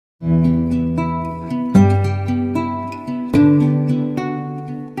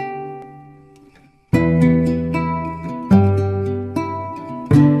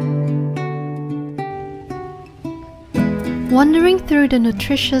the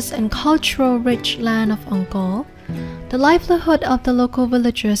nutritious and cultural-rich land of Angkor, the livelihood of the local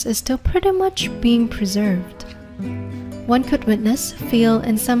villagers is still pretty much being preserved. One could witness, feel,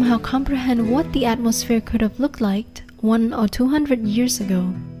 and somehow comprehend what the atmosphere could have looked like 100 or 200 years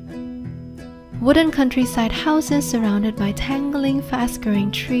ago. Wooden countryside houses surrounded by tangling,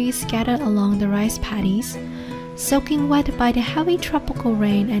 fast-growing trees scattered along the rice paddies, soaking wet by the heavy tropical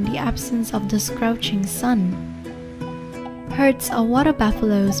rain and the absence of the scorching sun. Herds of water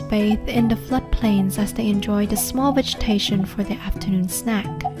buffaloes bathe in the floodplains as they enjoy the small vegetation for their afternoon snack.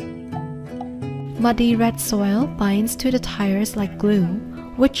 Muddy red soil binds to the tires like glue,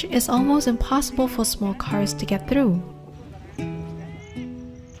 which is almost impossible for small cars to get through.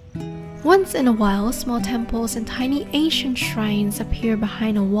 Once in a while, small temples and tiny ancient shrines appear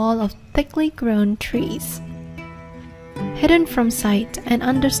behind a wall of thickly grown trees. Hidden from sight and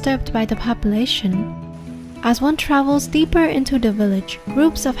undisturbed by the population, as one travels deeper into the village,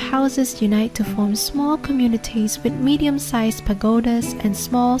 groups of houses unite to form small communities with medium-sized pagodas and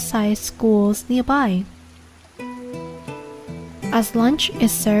small-sized schools nearby. As lunch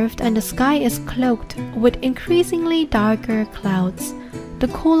is served and the sky is cloaked with increasingly darker clouds, the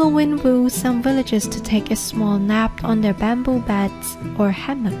cooler wind woos some villagers to take a small nap on their bamboo beds or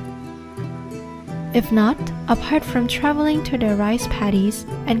hammock. If not, apart from traveling to their rice paddies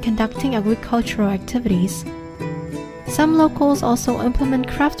and conducting agricultural activities, some locals also implement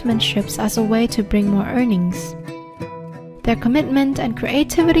craftsmanship as a way to bring more earnings. Their commitment and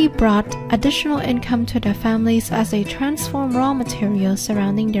creativity brought additional income to their families as they transform raw materials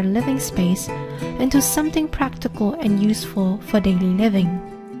surrounding their living space into something practical and useful for daily living.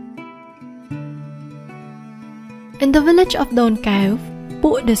 In the village of Doun Kaev,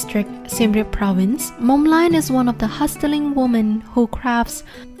 Puok district, Siem Reap province, Laen is one of the hustling women who crafts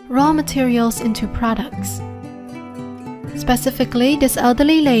raw materials into products. Specifically, this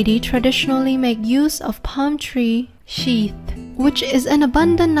elderly lady traditionally makes use of palm tree sheath, which is an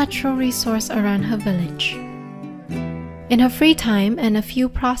abundant natural resource around her village. In her free time and a few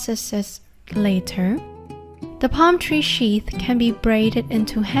processes later, the palm tree sheath can be braided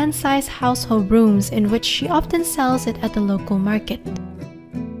into hand-sized household brooms, in which she often sells it at the local market.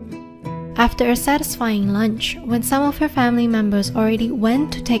 After a satisfying lunch, when some of her family members already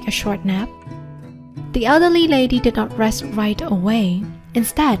went to take a short nap, the elderly lady did not rest right away.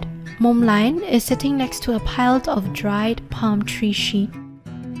 Instead, Laen is sitting next to a pile of dried palm tree sheet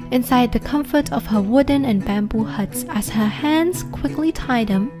inside the comfort of her wooden and bamboo huts as her hands quickly tie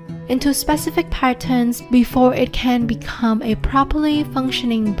them into specific patterns before it can become a properly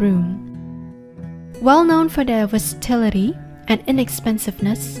functioning broom. Well known for their versatility and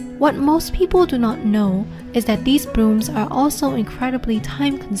inexpensiveness, what most people do not know is that these brooms are also incredibly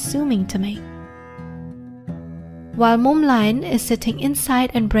time-consuming to make. While Laen is sitting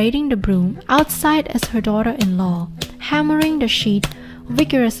inside and braiding the broom, outside is her daughter-in-law, hammering the sheet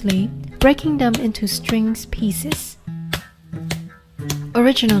vigorously, breaking them into strings pieces.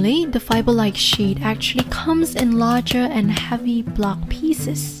 Originally, the fiber-like sheet actually comes in larger and heavy block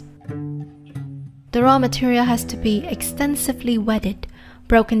pieces. The raw material has to be extensively wetted,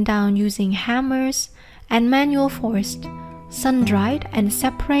 broken down using hammers and manual force, sun-dried and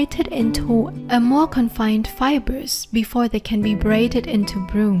separated into a more confined fibers before they can be braided into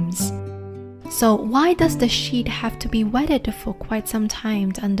brooms. So why does the sheet have to be wetted for quite some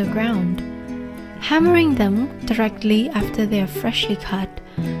time underground? Hammering them directly after they are freshly cut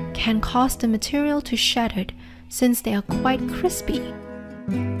can cause the material to shatter since they are quite crispy.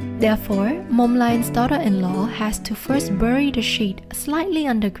 Therefore, Laen's daughter-in-law has to first bury the sheet slightly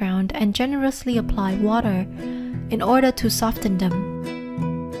underground and generously apply water in order to soften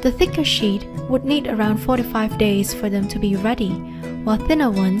them. The thicker sheet would need around 45 days for them to be ready, while thinner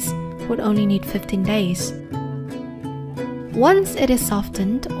ones would only need 15 days. Once it is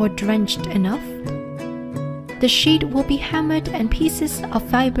softened or drenched enough, the sheet will be hammered and pieces of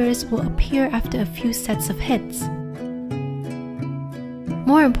fibers will appear after a few sets of hits.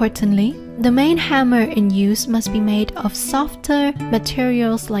 More importantly, the main hammer in use must be made of softer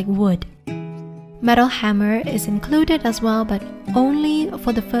materials like wood. Metal hammer is included as well, but only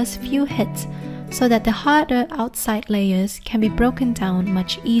for the first few hits, so that the harder outside layers can be broken down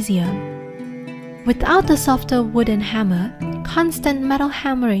much easier. Without the softer wooden hammer, constant metal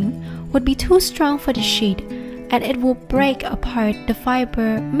hammering would be too strong for the sheet, and it will break apart the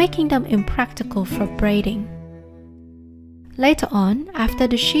fiber, making them impractical for braiding. Later on, after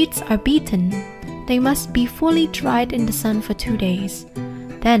the sheets are beaten, they must be fully dried in the sun for 2 days.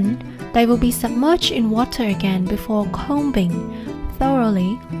 Then, they will be submerged in water again before combing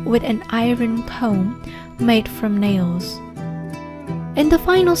thoroughly with an iron comb made from nails. In the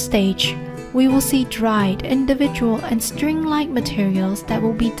final stage, we will see dried, individual and string-like materials that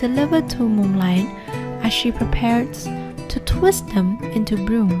will be delivered to Laen as she prepares to twist them into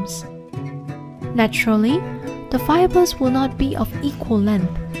brooms. Naturally, the fibers will not be of equal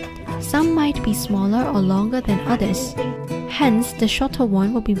length. Some might be smaller or longer than others. Hence, the shorter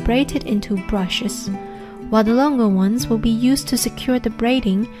one will be braided into brushes, while the longer ones will be used to secure the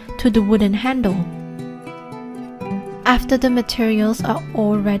braiding to the wooden handle. After the materials are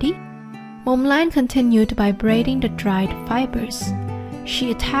all ready, Laen continued by braiding the dried fibers.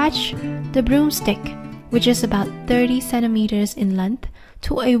 She attached the broomstick, which is about 30 centimeters in length,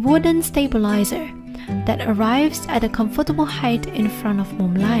 to a wooden stabilizer that arrives at a comfortable height in front of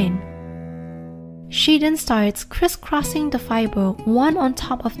Laen. She then starts crisscrossing the fiber one on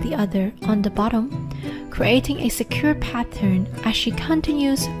top of the other on the bottom, creating a secure pattern as she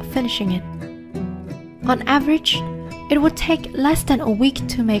continues finishing it. On average, it would take less than a week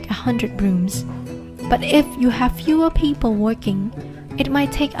to make 100 brooms, but if you have fewer people working, it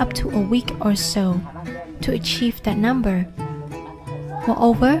might take up to a week or so to achieve that number.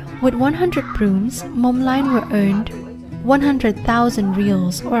 Moreover, with 100 brooms, Laen will earn 100,000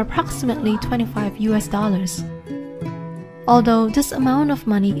 reals or approximately $25 US. Although this amount of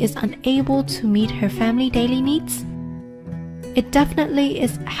money is unable to meet her family daily needs, it definitely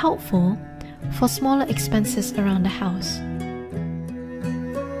is helpful for smaller expenses around the house.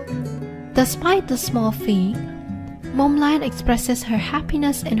 Despite the small fee, Laen expresses her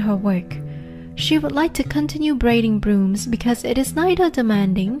happiness in her work. She would like to continue braiding brooms because it is neither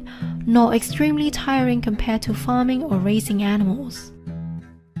demanding nor extremely tiring compared to farming or raising animals.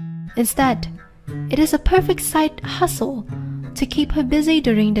 Instead, it is a perfect side hustle to keep her busy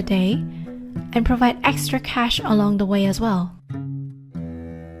during the day and provide extra cash along the way as well.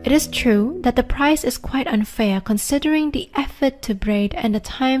 It is true that the price is quite unfair considering the effort to braid and the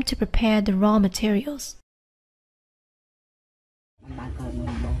time to prepare the raw materials.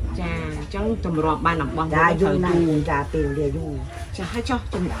 ចឹងចម្រាប់បានអំបោះចាយូរណាស់ចាពេលវាយូរចាឲ្យចុះ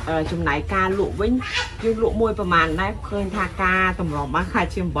ចំណាយការលក់វិញយើងលក់មួយប្រហែលដែរឃើញថាការតម្រាប់បានខាច់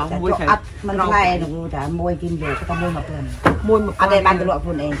ជាអំបោះមួយត្រូវអត់មិនថ្លៃនោះចាមួយគីឡូក៏11000អត់ទេបានទៅលក់ខ្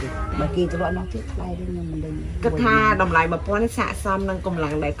លួនឯងទេបើគេទៅលក់នោះទៀតថ្លៃវិញខ្ញុំមិនដឹងគិតថាតម្លៃ1000នេះស័ក្តិសមនឹងកម្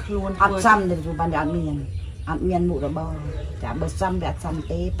លាំងដែលខ្លួនធ្វើអត់សមទេព្រោះបានតែអត់មានមុខរបរចាបើសមវាអត់សម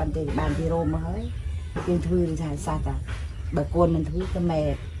ទេប៉ុន្តែបានទីរោមមកហើយយើងធ្វើថាសាស្ត្របើកូនមិនធ្វើក៏ម៉ែ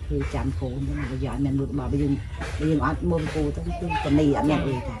คือจำโคนนั่นก็ย้อนมันมือบอกไปยืนอัดมือกูต้องคือจะหนีอันนี้เอ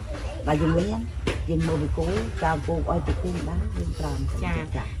งค่ะเรายืนเลี้ยงยืนมือกูจำกูอ้อยติดกุ้งได้ยืนตาม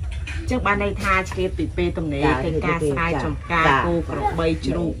จ้าtrước ban đây tha chỉ bị pê tầm này cái ca sai trong ca cô còn bay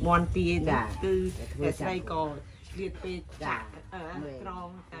chụp mòn tiền từ cái say cò liệt pê trả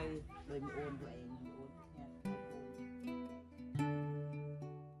tròn tay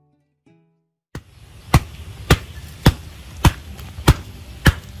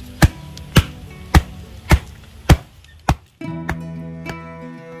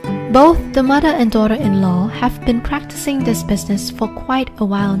Both the mother and daughter-in-law have been practicing this business for quite a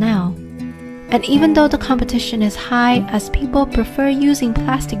while now. And even though the competition is high as people prefer using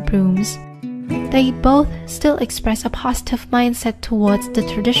plastic brooms, they both still express a positive mindset towards the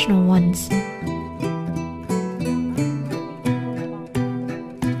traditional ones.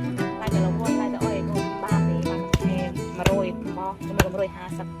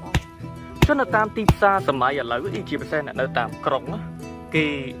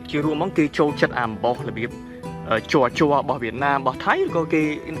 Cái chiều ruộng mong cái châu chất ảm bò là biếp chùa bò Việt Nam bò Thái có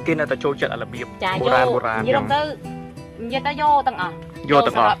cái này ta châu chất là biếp bồ ràn như tới giờ ta vô tầng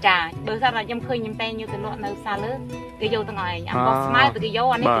trà bởi sao là nhâm khơi nhâm pe như từ loạn nơi xa lớn cái vô tầng ảm bò smile từ cái vô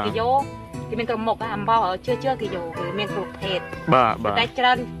anh ấy từ cái vô thì mình còn một cái ảm bò ở chưa cái vô thì mình thuộc thệt cái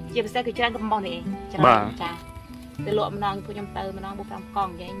chân giờ sẽ cái chân cái bò này trà từ loạn mình non thôi nhâm tơ mình non buộc làm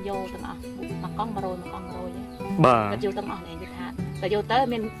con vậy anh vô tầng mà con mà rồi cái vô tầng này như thếแต่โยเตอร์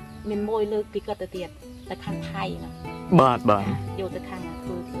มันมวยเลือกปีกตะเตียดแต่ข้างไทยนะบาดโยตะข้าง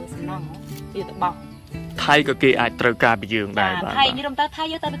คือสนองโยตะบอกไทยก็กี่อาจตระการไปยืงได้ไทยนี่ลมตาไทย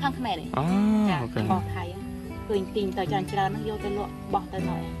โยเตอร์ไปข้างไหนเลยจ้ะบอกไทยคือจริงแต่จานจรานะโยเตอร์ลวกบอกเตอร์ห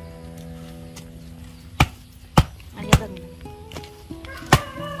น่อยอันนี้เป็น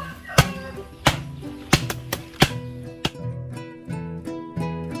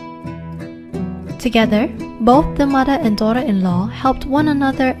Together, both the mother and daughter-in-law helped one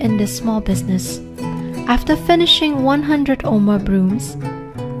another in this small business. After finishing 100 or more brooms,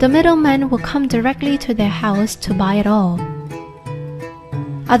 the middleman will come directly to their house to buy it all.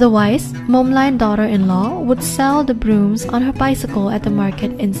 Otherwise, Laen daughter-in-law would sell the brooms on her bicycle at the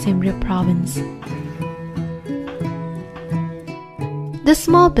market in Siem Reap province. This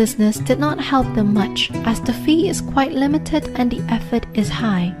small business did not help them much as the fee is quite limited and the effort is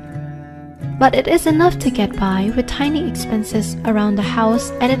high. But it is enough to get by with tiny expenses around the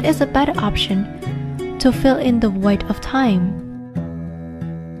house, and it is a better option to fill in the void of time.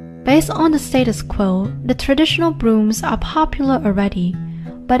 Based on the status quo, the traditional brooms are popular already,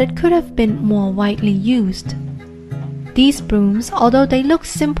 but it could have been more widely used. These brooms, although they look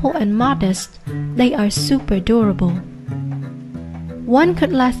simple and modest, they are super durable. One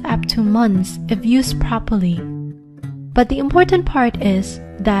could last up to months if used properly. But the important part is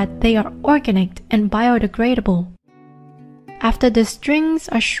that they are organic and biodegradable. After the strings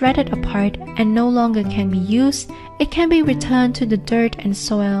are shredded apart and no longer can be used, it can be returned to the dirt and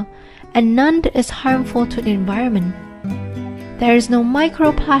soil, and none is harmful to the environment. There is no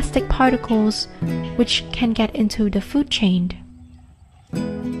microplastic particles which can get into the food chain.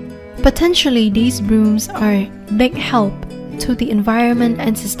 Potentially, these brooms are big help to the environment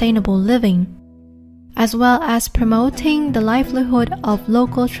and sustainable living, as well as promoting the livelihood of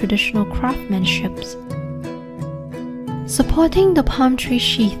local traditional craftsmanship. Supporting the palm tree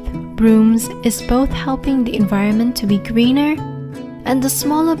sheath brooms is both helping the environment to be greener and the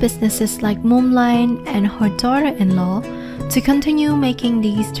smaller businesses like Laen and her daughter-in-law to continue making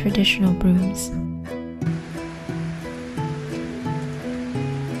these traditional brooms.